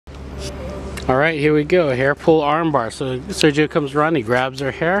All right, here we go, hair pull arm bar. So Sergio comes around, he grabs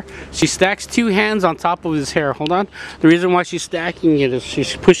her hair. She stacks two hands on top of his hair. Hold on. The reason why she's stacking it is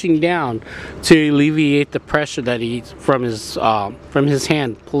she's pushing down to alleviate the pressure that he's from his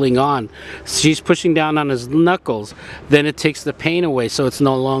hand pulling on. She's pushing down on his knuckles. Then it takes the pain away, so it's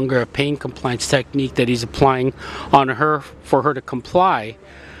no longer a pain compliance technique that he's applying on her for her to comply.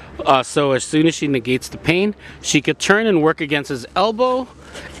 So as soon as she negates the pain, she could turn and work against his elbow,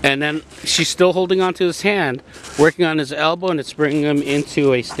 and then she's still holding onto his hand, working on his elbow, and it's bringing him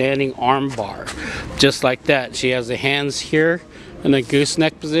into a standing arm bar. Just like that. She has the hands here in a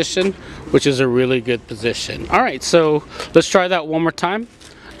gooseneck position, which is a really good position. Alright, so let's try that one more time.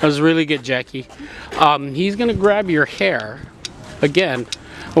 That was really good, Jackie. He's going to grab your hair again.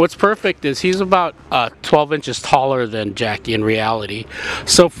 What's perfect is he's about 12 inches taller than Jackie in reality.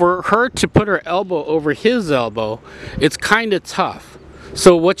 So for her to put her elbow over his elbow, it's kind of tough.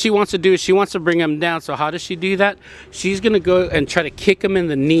 So what she wants to do is she wants to bring him down. So how does she do that? She's going to go and try to kick him in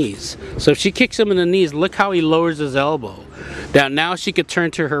the knees. So if she kicks him in the knees, look how he lowers his elbow. Now she could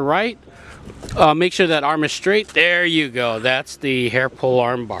turn to her right. Make sure that arm is straight. There you go. That's the hair pull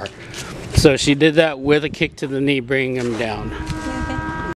arm bar. So she did that with a kick to the knee, bringing him down.